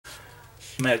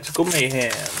Magical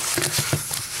Mayhem.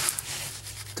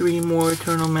 3 more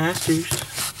Eternal Masters.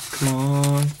 Come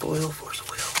on, foil, Force of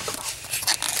Will.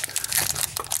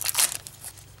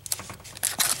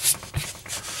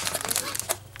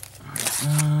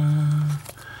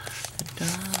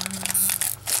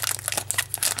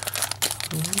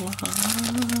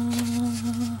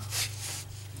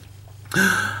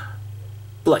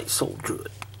 Blight Soul Druid.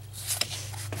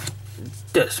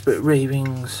 Desperate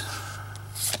Ravings.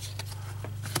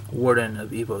 Warden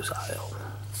of Evo's Isle.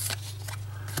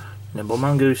 Nimble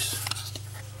Mongoose.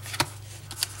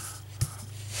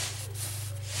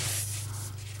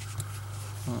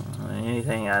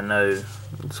 Anything I know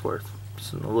it's worth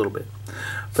a little bit.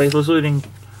 Faithless Looting.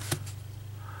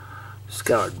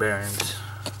 Scoured Barrens.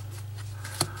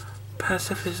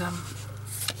 Pacifism.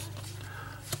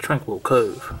 Tranquil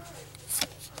Cove.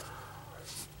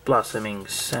 Blossoming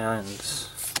Sands.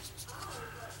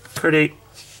 Curdy.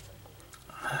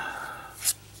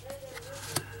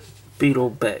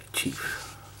 Beetleback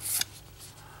Chief.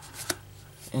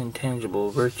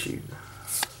 Intangible Virtue.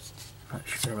 Not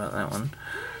sure about that one.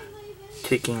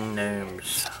 Ticking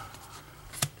Gnomes.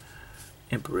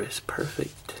 Empress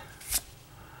Perfect.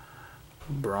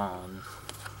 Brawn.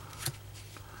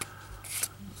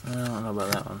 I don't know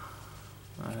about that one.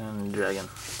 And Dragon.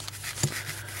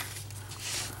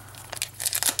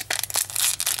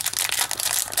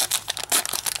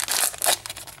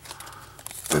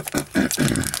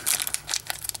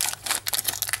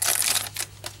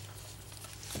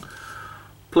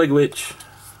 Plague Witch.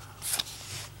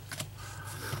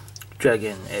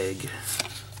 Dragon Egg.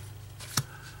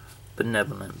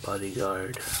 Benevolent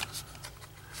Bodyguard.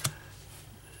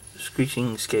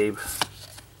 Screeching Scabe.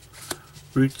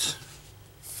 Roots.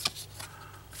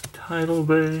 Tidal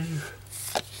Wave.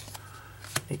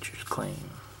 Nature's Claim.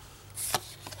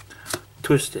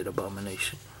 Twisted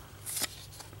Abomination.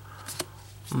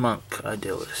 Monk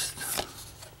Idealist.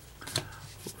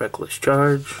 Reckless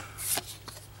Charge.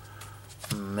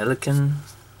 Milliken.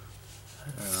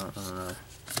 I don't know.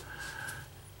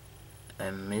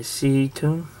 MSI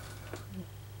Tomb.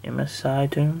 MSI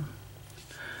Tomb.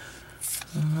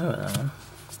 I don't know that one.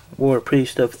 War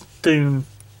Priest of Thune.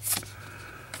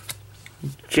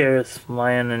 Jareth,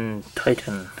 Lion and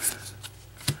Titan.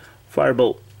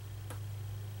 Firebolt.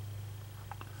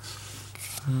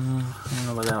 I don't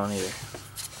know about that one either.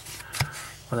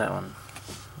 Or that one.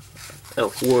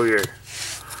 Elf Warrior.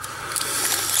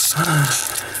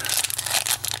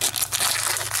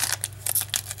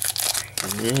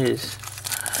 It is.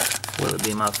 Will it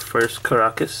be my first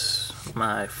Caracas?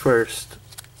 My first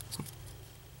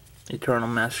Eternal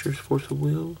Masters Force of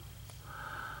Will?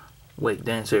 Wake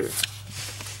Dancer.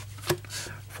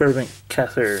 Fervent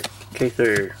Cather.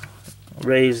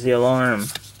 Raise the Alarm.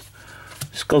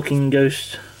 Skulking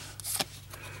Ghost.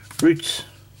 Roots.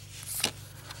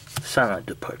 Silent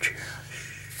Departure.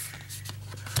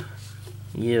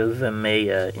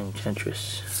 Yavimaya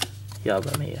Enchantress.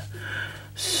 Yavimaya.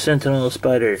 Sentinel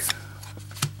Spider.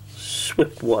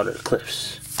 Swiftwater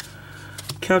Cliffs.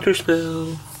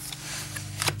 Counterspell.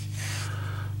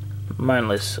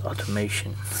 Mindless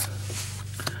Automation.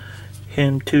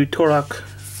 Hymn to Torok.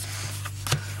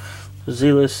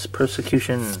 Zealous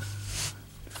Persecution.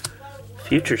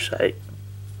 Future Sight.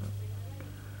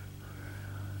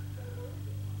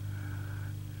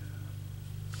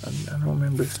 I don't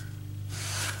remember.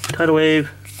 Tidal Wave.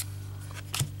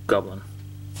 Goblin.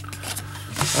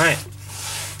 Alright.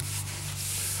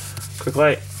 Quick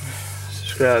like.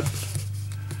 Subscribe.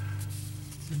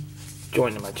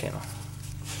 Join my channel.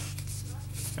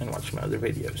 And watch my other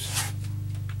videos.